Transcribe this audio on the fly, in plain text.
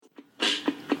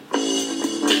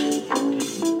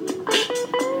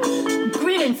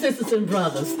sisters and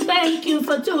brothers, thank you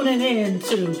for tuning in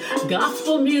to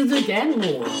Gospel Music and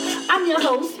More. I'm your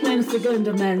host, Minister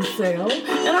Glenda Mansell,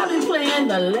 and I'll be playing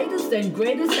the latest and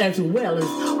greatest as well as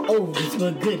oldies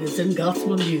but goodies in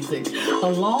gospel music,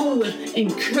 along with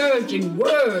encouraging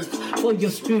words for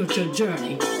your spiritual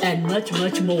journey and much,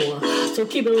 much more. So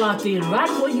keep it locked in right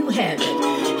where you have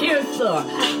it. Here's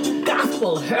the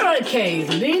Gospel Hurricanes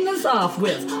leading us off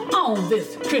with On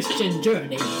This Christian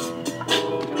Journey.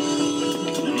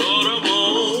 Lord, I'm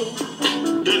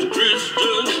on this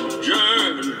Christian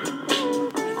journey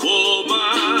for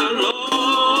my Lord.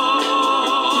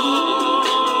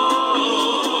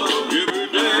 Every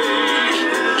day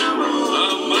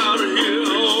I'm out here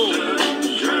on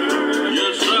this journey.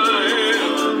 Yes, I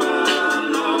am.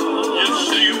 You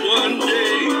see, one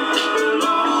day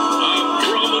I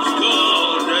promised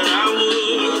God that I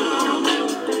would.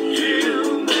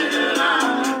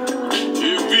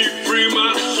 If He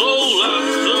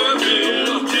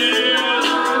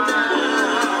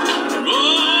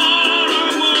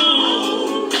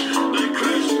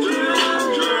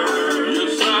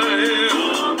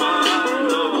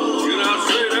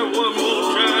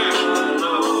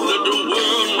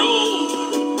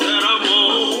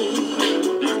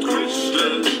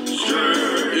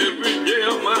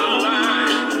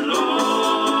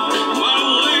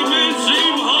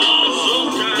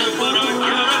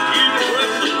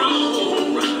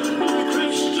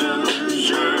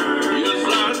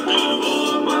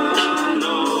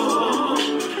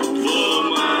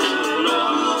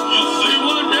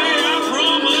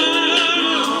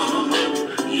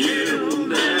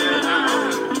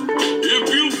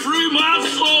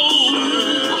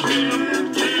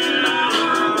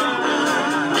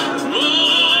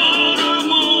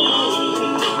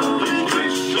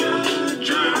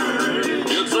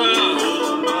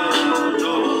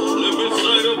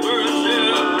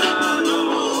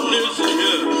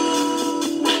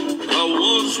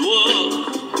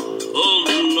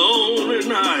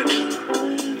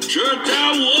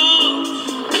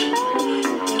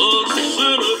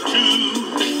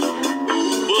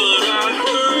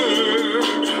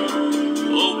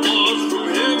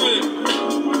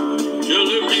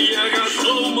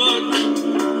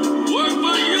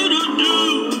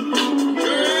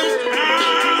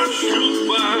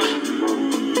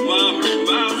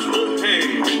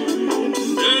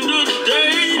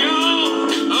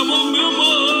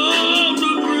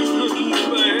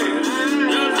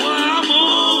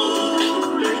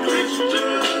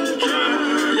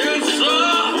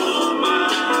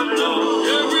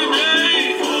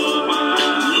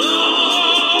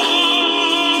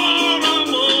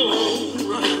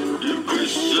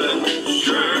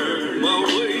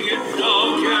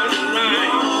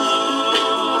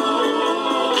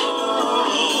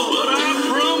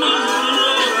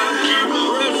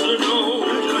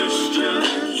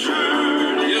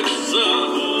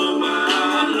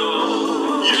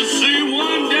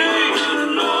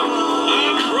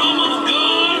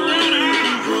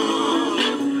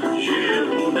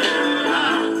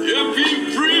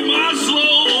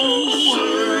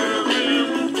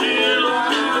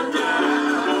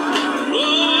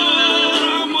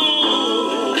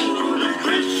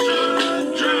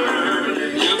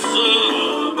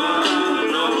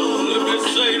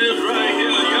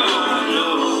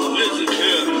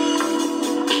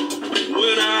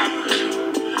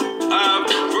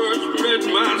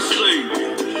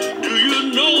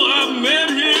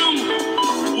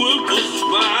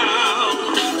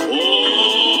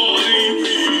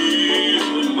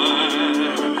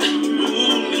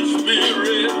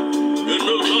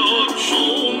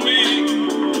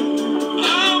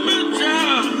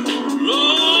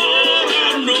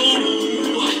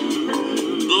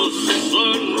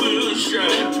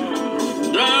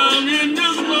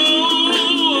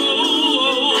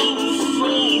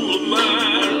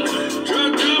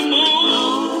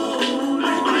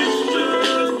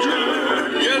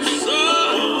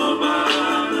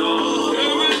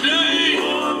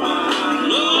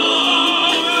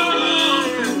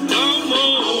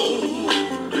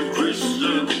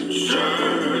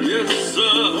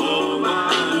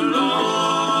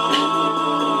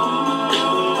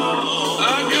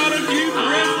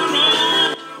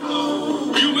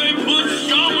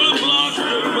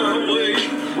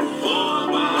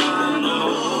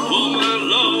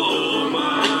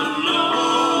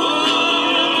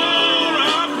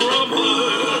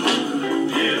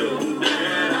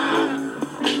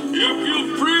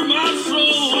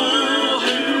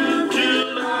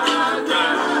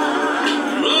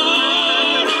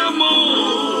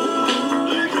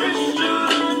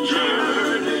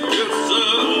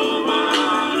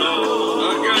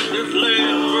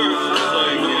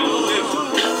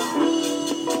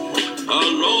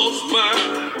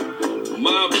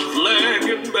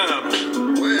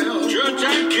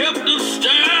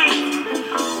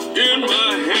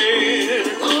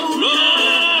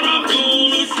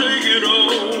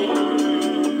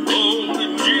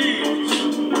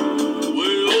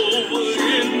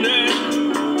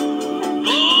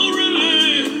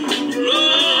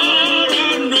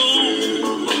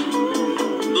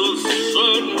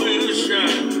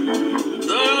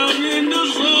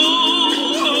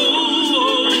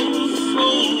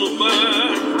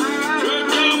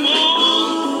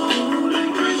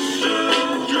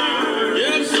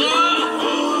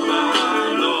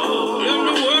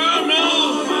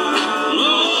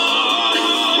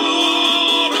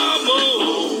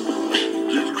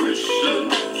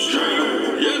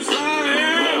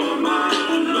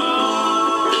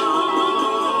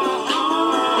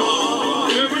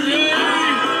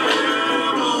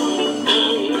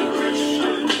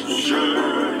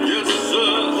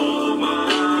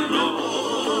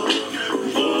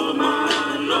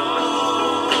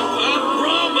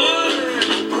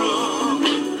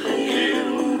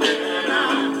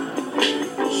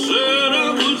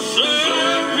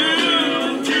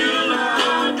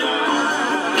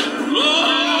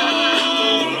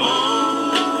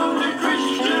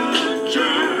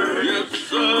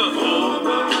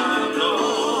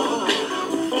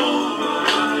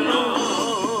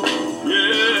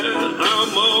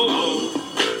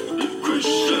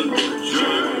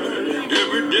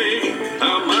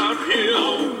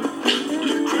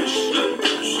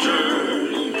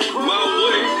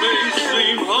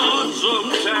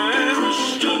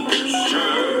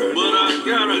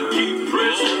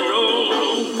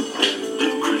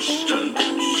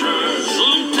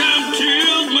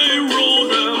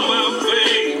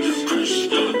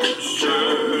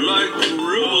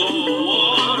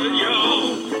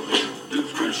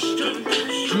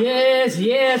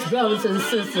Yes, brothers and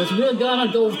sisters, we're going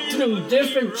to go through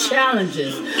different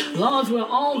challenges as long as we're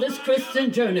on this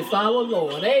Christian journey for our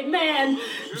Lord. Amen.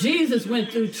 Jesus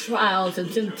went through trials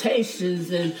and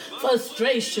temptations and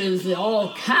frustrations and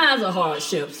all kinds of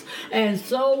hardships. And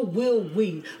so will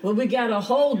we. But we got to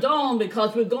hold on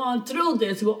because we're going through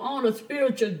this. We're on a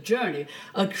spiritual journey,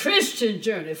 a Christian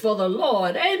journey for the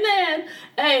Lord. Amen.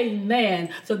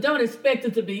 Amen. So don't expect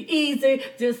it to be easy.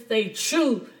 Just stay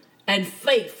true and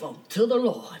faithful to the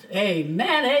Lord.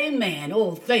 Amen. Amen.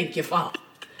 Oh, thank you, Father.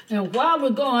 And while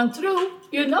we're going through,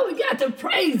 we got to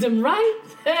praise Him, right?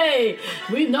 Hey,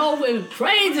 we know when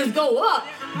praises go up,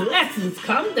 blessings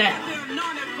come down. We're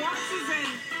anointed voices and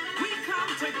we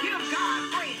come to give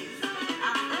God praise.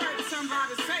 I heard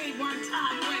somebody say one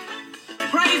time when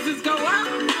praises go up,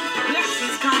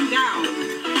 blessings come down.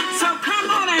 So come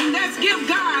on and let's give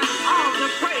God all the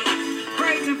praise.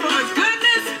 Praise Him for His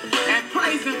goodness and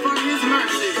praise Him for His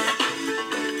mercy.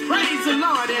 Praise the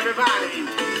Lord, everybody.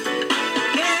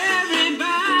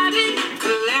 Everybody,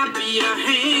 clap your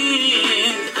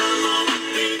hands. Come on,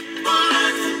 people,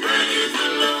 let's praise the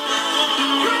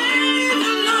Lord. Praise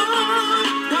the Lord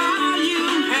while you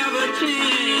have a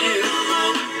chance. Come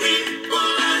on, people,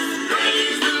 let's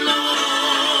praise the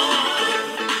Lord.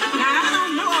 Now, I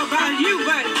don't know about you,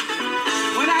 but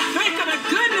when I think of the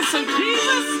goodness of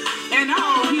Jesus and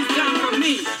all He's done for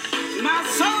me, my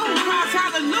soul cries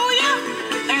hallelujah,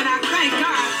 and I thank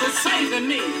God for saving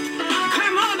me.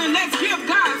 Come on and let's give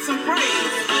God some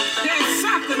praise. There's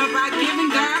something about giving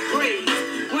God praise.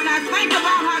 When I think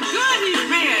about how good He's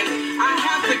been, I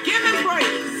have to give Him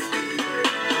praise.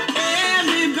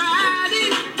 Everybody,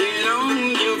 get on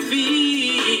your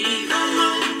feet. Come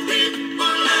on, people,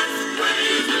 let's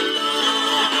praise the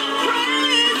Lord.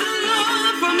 Praise the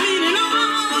Lord for meeting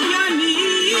all your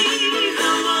needs.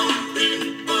 Come on,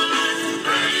 people, let's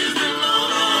praise the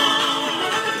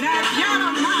Lord. Now, if y'all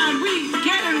don't mind, we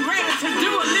getting ready to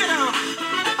do a little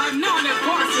anointed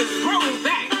voices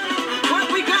rollback. What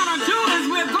we gonna do is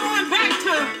we're going back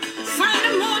to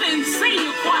Sunday morning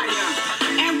senior choir,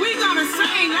 and we're gonna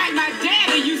sing like my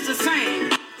daddy used to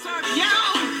sing. So if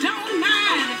y'all don't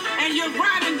mind and you're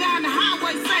riding down the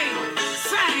highway,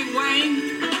 sing,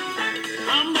 Wayne.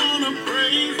 I'm gonna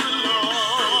praise the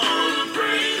Lord.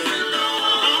 Praise the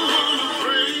Lord. I'm gonna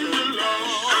praise the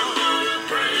Lord. I'm gonna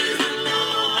praise the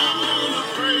Lord. I'm gonna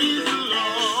praise the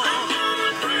Lord. I'm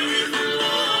gonna praise the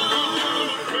Lord.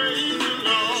 Praise the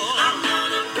Lord. I'm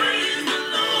gonna praise the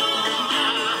Lord.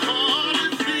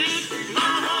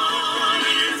 My heart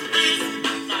is beat.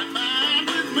 My mind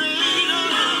is made up.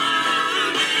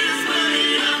 That's the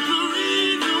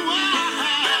reason why.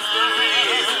 That's the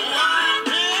reason why.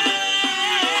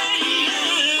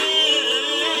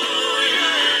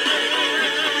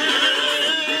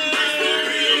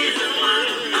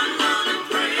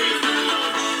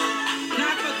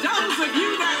 Now, for those of you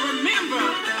that remember,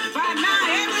 by now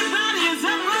everybody is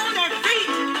up on their feet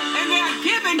and they're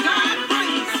giving God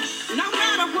praise. No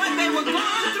matter what they were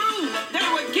going through, they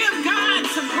would give God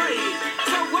some praise.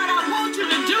 So what I want you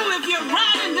to do, if you're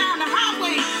riding down the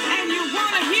highway and you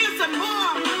want to hear some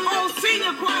more old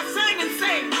senior choir sing and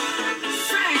say,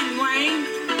 sing, Wayne.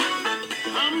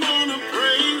 I'm gonna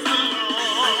praise the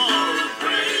Lord.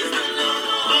 Praise the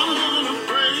Lord. I'm gonna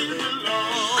praise the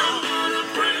Lord. I'm gonna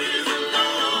praise the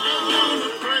Lord. I'm gonna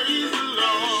praise the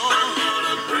Lord. I'm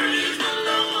gonna praise the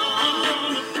Lord. I'm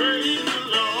gonna praise the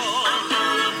Lord. I'm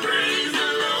gonna praise the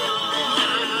Lord.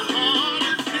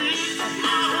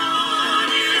 My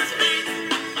heart is beat.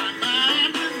 My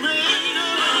mind is made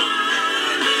up. My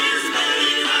mind is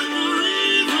made up. That's the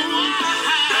reason why.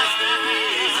 That's the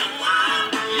reason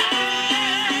why.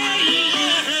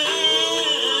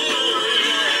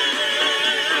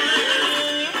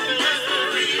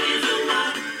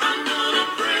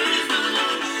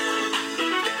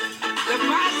 The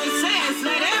Bible says,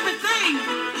 let everything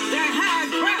that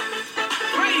has breath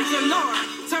praise the Lord.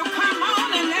 So come on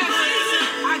and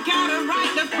I got a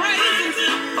right to praise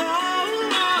Him. Oh,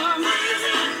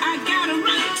 I got a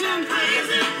right to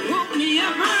praise Him. Woke me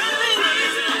up early,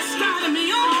 started me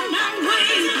on my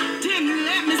way, didn't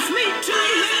let me sleep too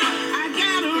late. I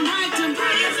got a right to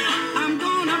praise Him. I'm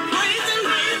gonna praise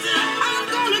Him. I'm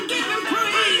gonna give Him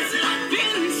praise.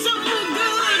 Been so good.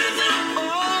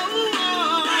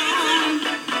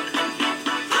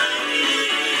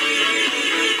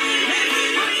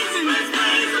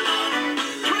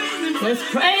 Let's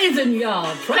praise Him,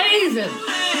 y'all. Praise Him.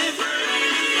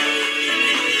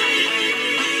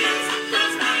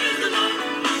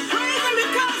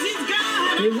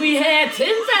 If we had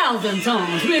 10,000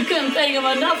 tongues, we couldn't thank Him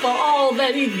enough for all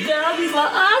that He's done for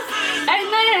us.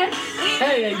 Amen.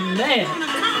 Amen.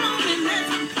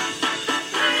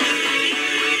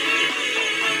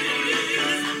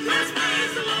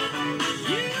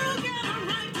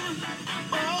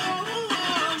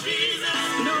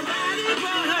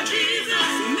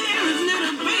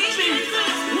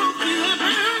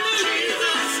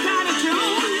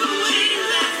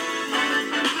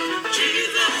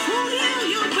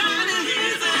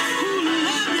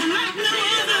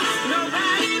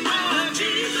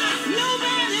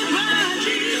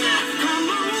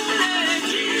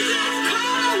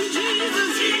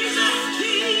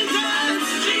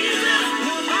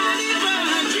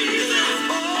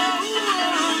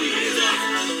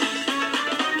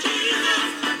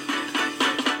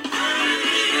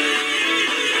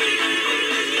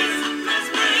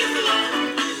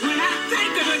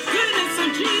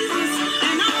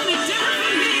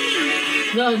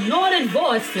 The anointed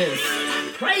voices.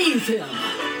 Praise him.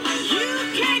 You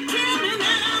can't tell me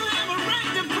that I have a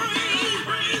right to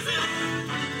praise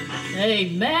him.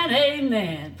 Amen,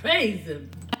 amen. Praise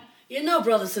him. You know,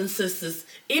 brothers and sisters,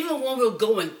 even when we're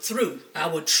going through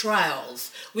our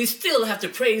trials, we still have to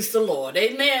praise the Lord.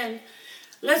 Amen.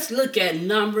 Let's look at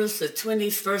Numbers, the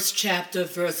 21st chapter,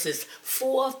 verses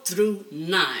 4 through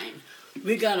 9.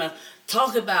 We're going to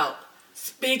talk about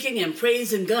speaking and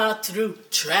praising God through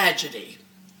tragedy.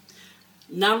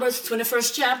 Numbers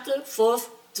 21st chapter, 4th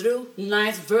through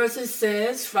 9th verses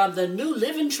says, from the New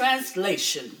Living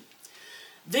Translation,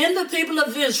 then the people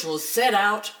of Israel set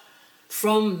out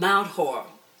from Mount Hor,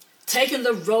 taking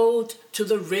the road to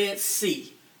the Red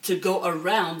Sea to go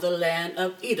around the land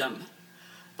of Edom.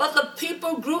 But the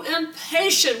people grew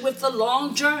impatient with the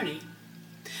long journey,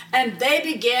 and they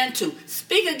began to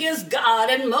speak against God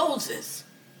and Moses.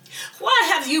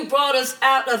 Why have you brought us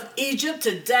out of Egypt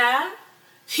to die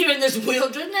here in this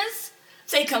wilderness?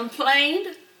 They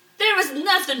complained. There is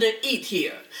nothing to eat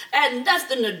here and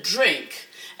nothing to drink,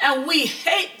 and we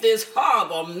hate this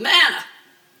horrible manna.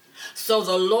 So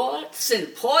the Lord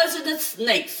sent poisonous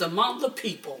snakes among the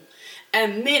people,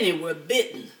 and many were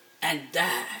bitten and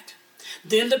died.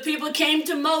 Then the people came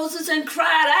to Moses and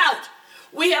cried out,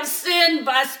 we have sinned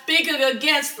by speaking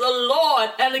against the Lord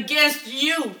and against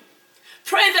you.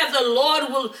 Pray that the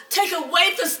Lord will take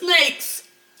away the snakes.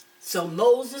 So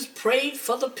Moses prayed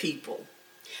for the people.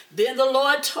 Then the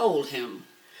Lord told him,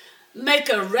 make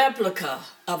a replica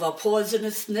of a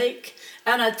poisonous snake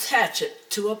and attach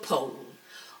it to a pole.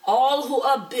 All who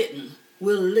are bitten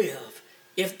will live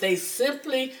if they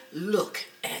simply look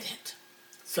at it.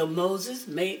 So Moses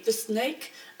made the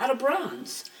snake out of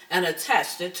bronze and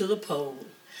attached it to the pole.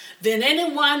 Then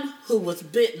anyone who was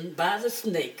bitten by the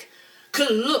snake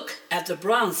could look at the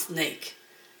bronze snake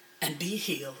and be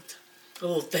healed.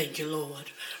 Oh, thank you,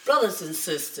 Lord. Brothers and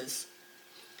sisters,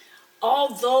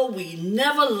 although we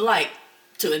never like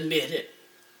to admit it,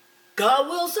 God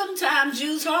will sometimes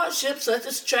use hardships such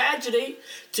as tragedy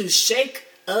to shake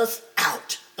us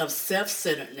out of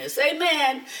self-centeredness,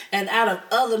 amen, and out of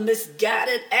other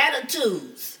misguided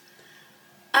attitudes.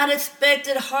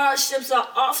 Unexpected hardships are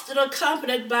often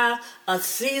accompanied by a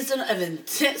season of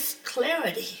intense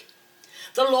clarity.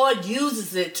 The Lord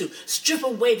uses it to strip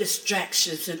away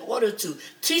distractions in order to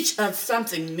teach us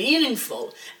something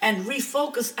meaningful and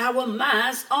refocus our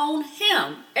minds on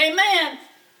Him, amen.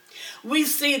 We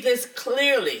see this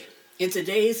clearly in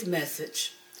today's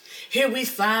message. Here we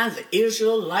find the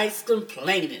Israelites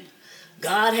complaining.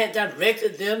 God had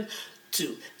directed them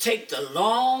to take the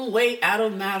long way out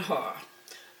of Mount Hor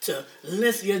to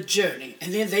lift your journey.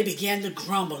 And then they began to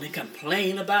grumble and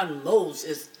complain about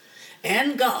Moses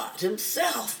and God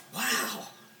himself. Wow.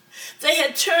 They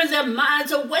had turned their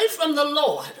minds away from the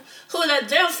Lord, who had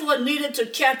therefore needed to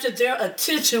capture their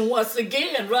attention once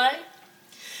again, right?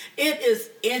 It is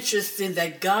interesting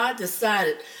that God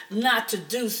decided not to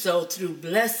do so through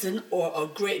blessing or a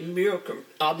great miracle,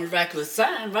 a miraculous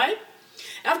sign, right?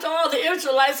 After all, the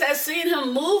Israelites had seen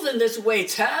him move in this way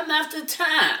time after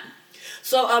time.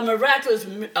 So a miraculous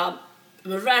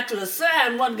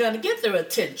sign wasn't going to get their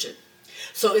attention.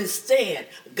 So instead,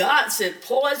 God sent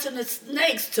poisonous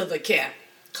snakes to the camp,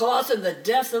 causing the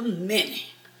death of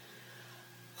many.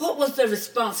 What was the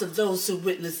response of those who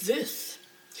witnessed this?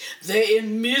 They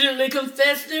immediately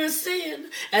confessed their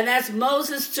sin and asked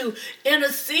Moses to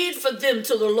intercede for them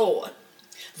to the Lord.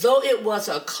 Though it was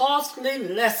a costly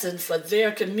lesson for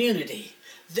their community,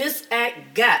 this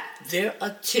act got their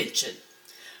attention.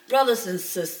 Brothers and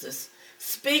sisters,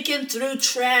 speaking through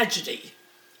tragedy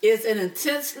is an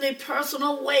intensely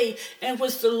personal way in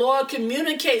which the Lord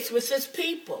communicates with his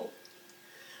people.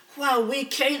 While we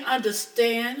can't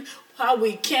understand, while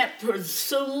we can't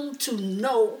presume to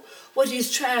know what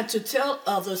he's trying to tell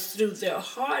others through their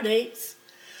heartaches,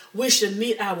 we should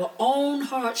meet our own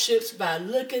hardships by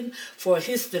looking for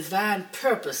his divine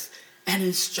purpose and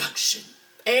instruction.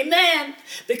 Amen.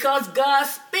 Because God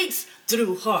speaks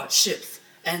through hardships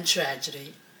and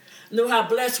tragedy. Know how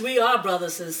blessed we are,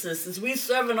 brothers and sisters. We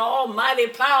serve an almighty,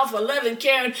 powerful, loving,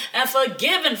 caring, and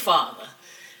forgiving Father.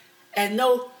 And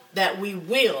know that we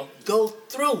will go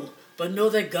through, but know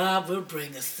that God will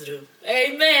bring us through.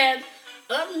 Amen.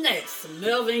 Up next,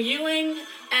 Melvin Ewing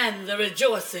and the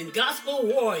Rejoicing Gospel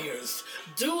Warriors.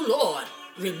 Do, Lord,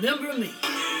 remember me.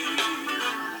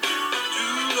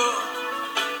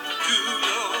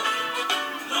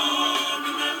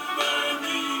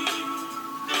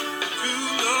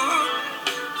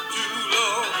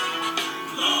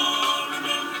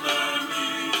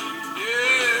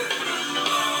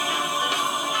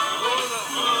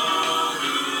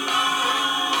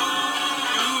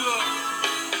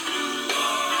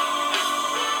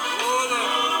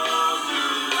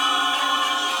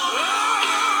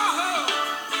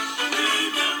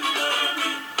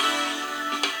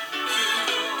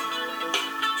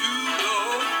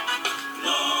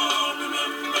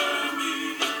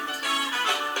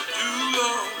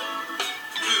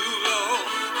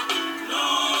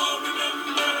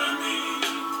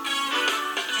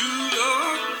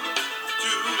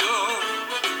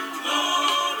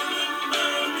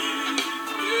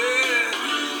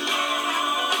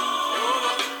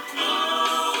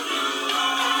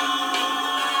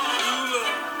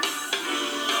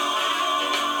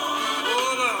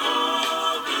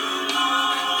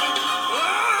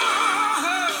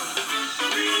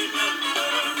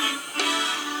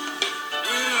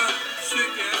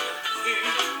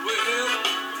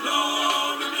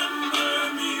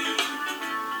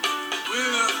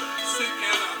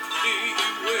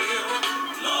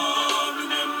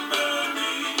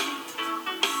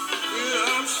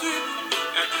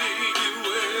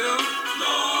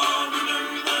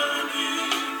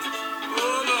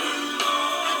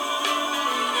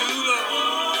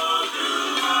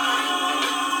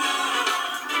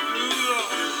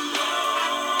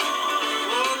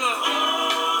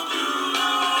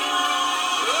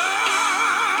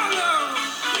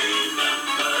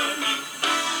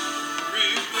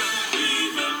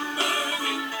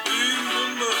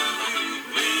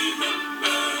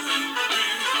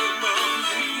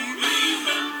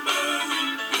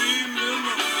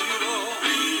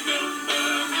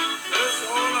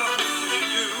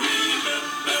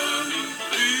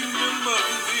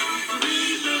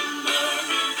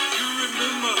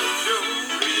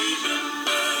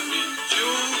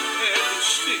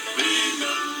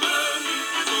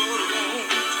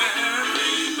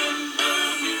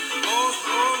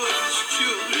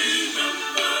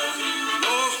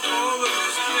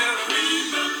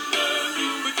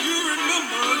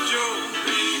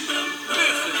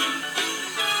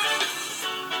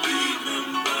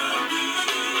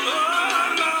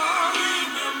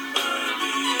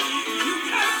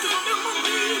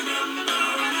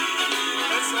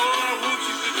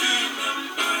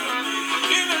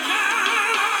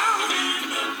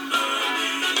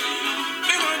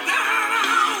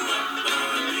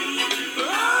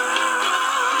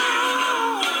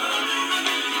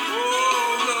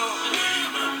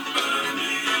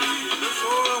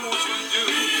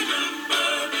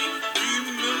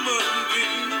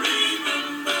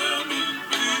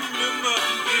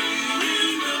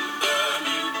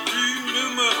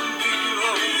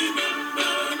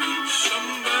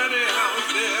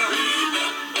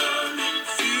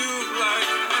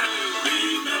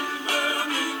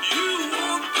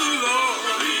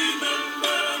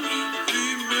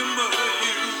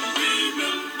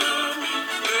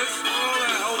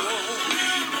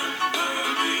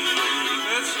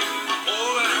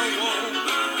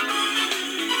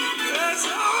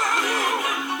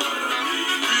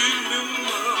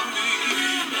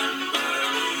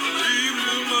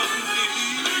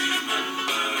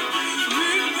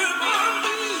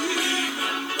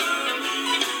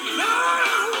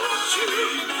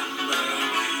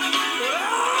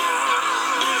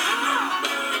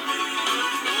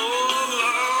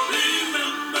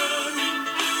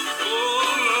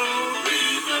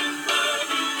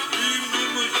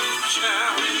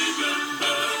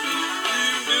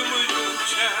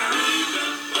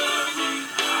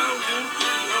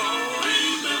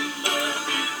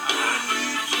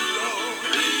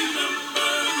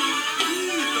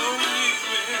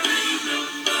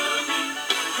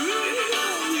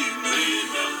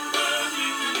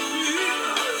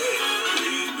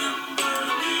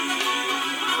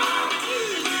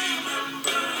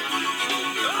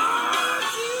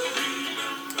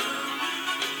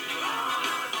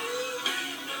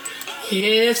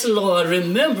 Yes, Lord,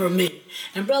 remember me.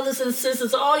 And brothers and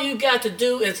sisters, all you got to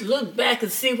do is look back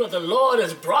and see where the Lord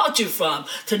has brought you from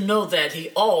to know that he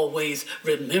always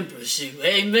remembers you.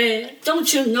 Amen.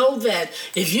 Don't you know that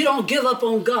if you don't give up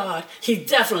on God, he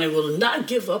definitely will not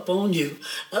give up on you.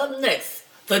 Up next,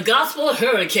 the Gospel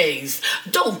Hurricanes.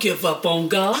 Don't give up on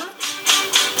God.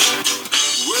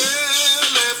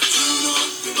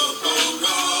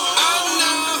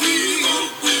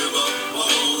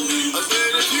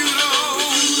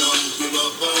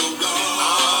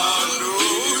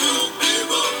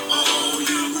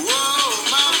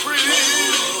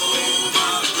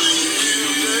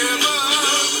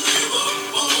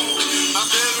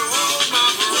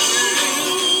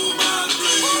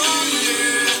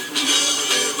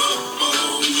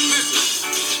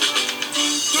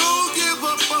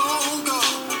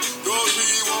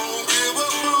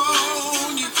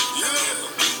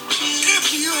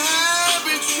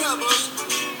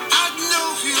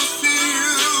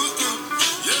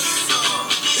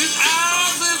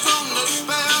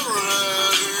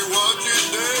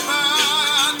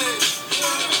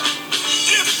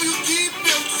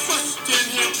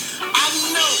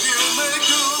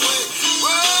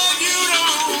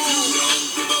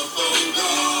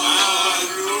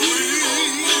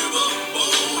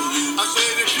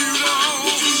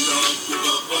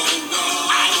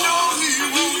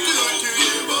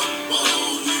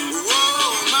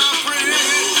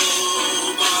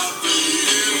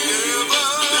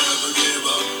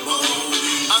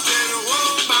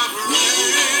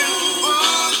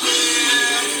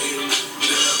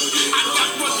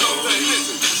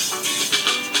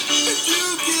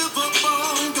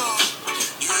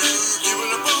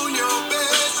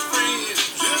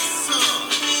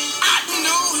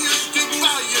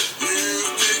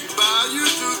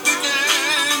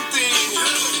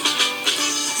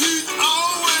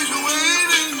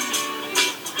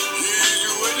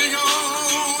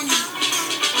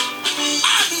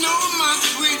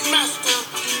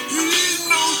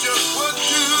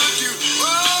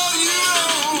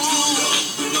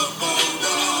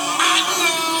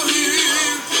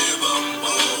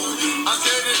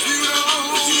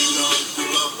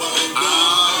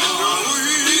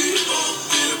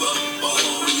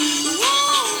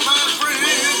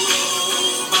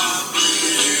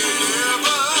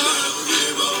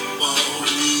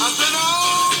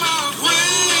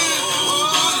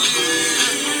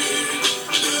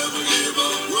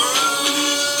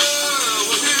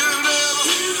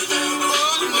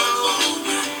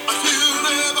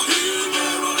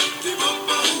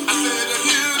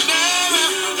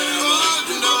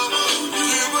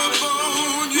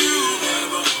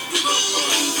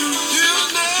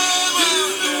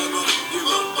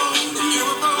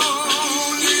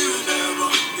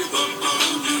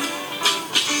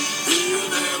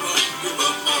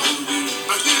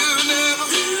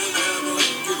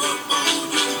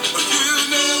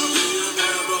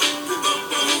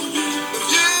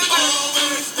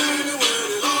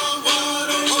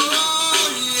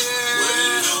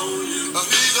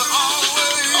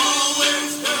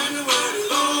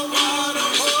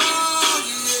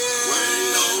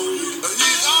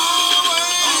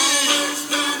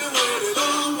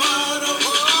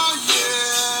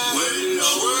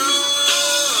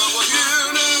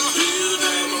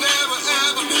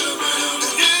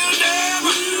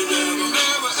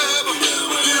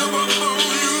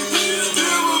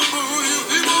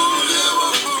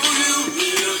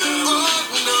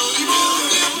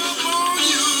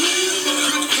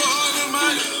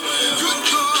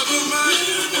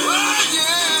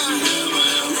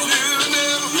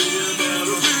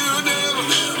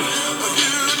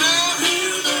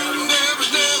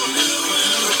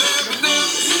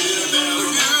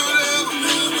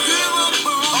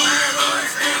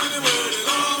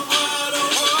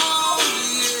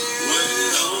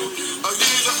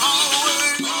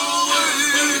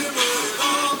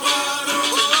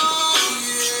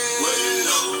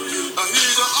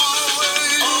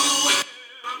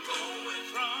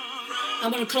 I'm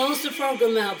going to close the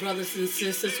program out, brothers and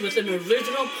sisters, with an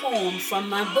original poem from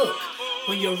my book,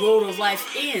 When Your Road of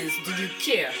Life Ends, Do You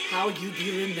Care How You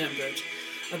Be Remembered?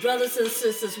 Brothers and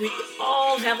sisters, we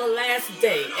all have a last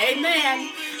day.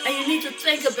 Amen. And you need to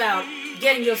think about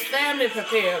getting your family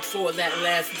prepared for that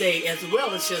last day as well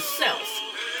as yourself.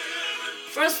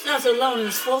 1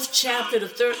 Thessalonians 4th chapter, the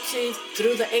 13th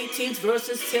through the 18th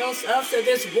verses tells us that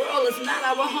this world is not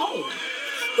our home.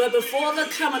 But before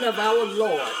the coming of our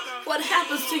Lord, what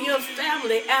happens to your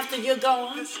family after you're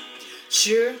gone?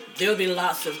 Sure, there'll be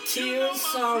lots of tears,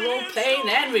 sorrow, pain,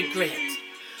 and regret.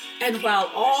 And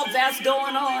while all that's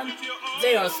going on,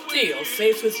 they are still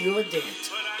faced with your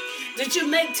debt. Did you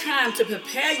make time to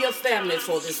prepare your family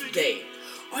for this day?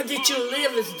 Or did you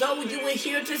live as though you were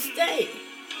here to stay?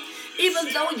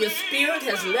 Even though your spirit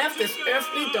has left this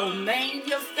earthly domain,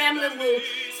 your family will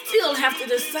still have to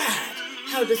decide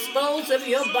how to dispose of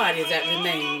your body that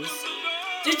remains.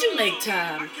 Did you make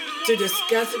time to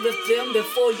discuss it with them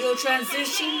before your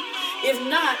transition? If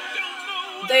not,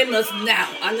 they must now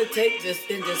undertake this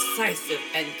indecisive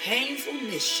and painful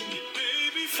mission.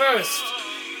 First,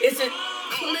 is it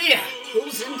clear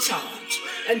who's in charge?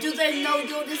 And do they know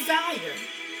your desire?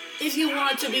 If you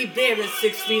want to be buried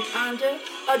 6 feet under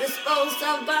or disposed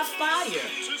of by fire,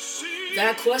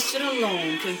 that question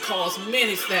alone can cause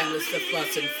many families to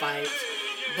fuss and fight.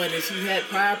 But if you had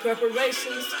prior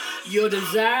preparations, your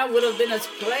desire would have been as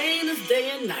plain as day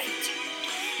and night.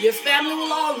 Your family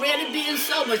will already be in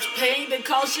so much pain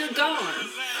because you're gone.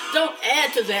 Don't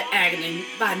add to their agony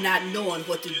by not knowing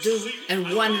what to do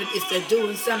and wondering if they're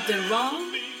doing something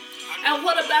wrong. And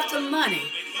what about the money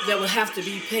that will have to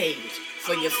be paid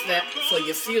for your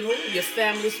funeral, your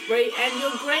family spray, and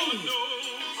your grave?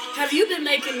 Have you been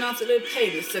making monthly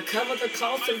payments to cover the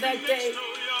cost of that day?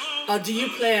 Or do you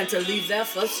plan to leave that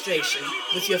frustration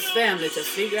with your family to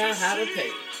figure out how to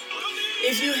pay?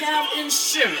 If you have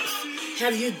insurance,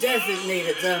 have you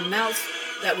designated the amounts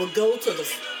that will go to the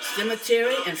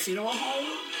cemetery and funeral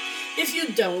home? If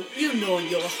you don't, you know in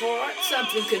your heart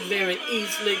something could very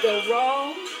easily go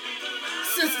wrong.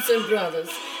 Sisters and brothers,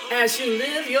 as you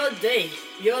live your day,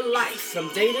 your life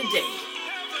from day to day,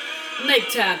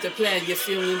 make time to plan your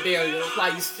funeral and burial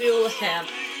while you still have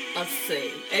a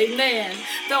say. Amen.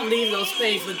 Don't leave those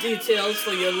painful details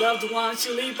for your loved ones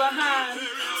you leave behind.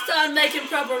 Start making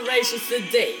preparations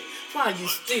today while you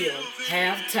still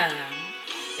have time.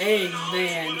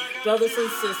 Amen. Brothers and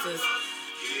sisters,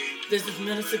 this is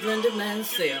Minister Glenda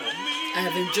Mansell. I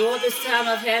have enjoyed this time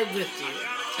I've had with you.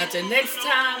 Until next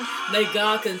time, may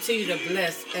God continue to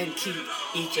bless and keep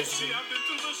each of you. I've been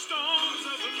through the storms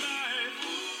of life.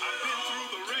 I've been through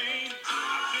the rain.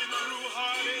 I've been through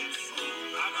heartaches.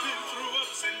 I've been through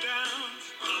ups and downs.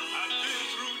 I've been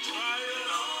through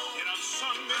trials. And I've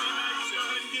sung many nights and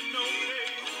when you know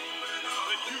day.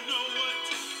 But you know what?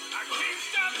 I can't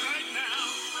stop right now.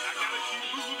 I gotta keep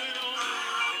moving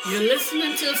on. You're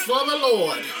listening to For the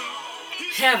Lord.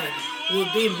 Heaven will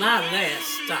be my last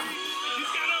stop.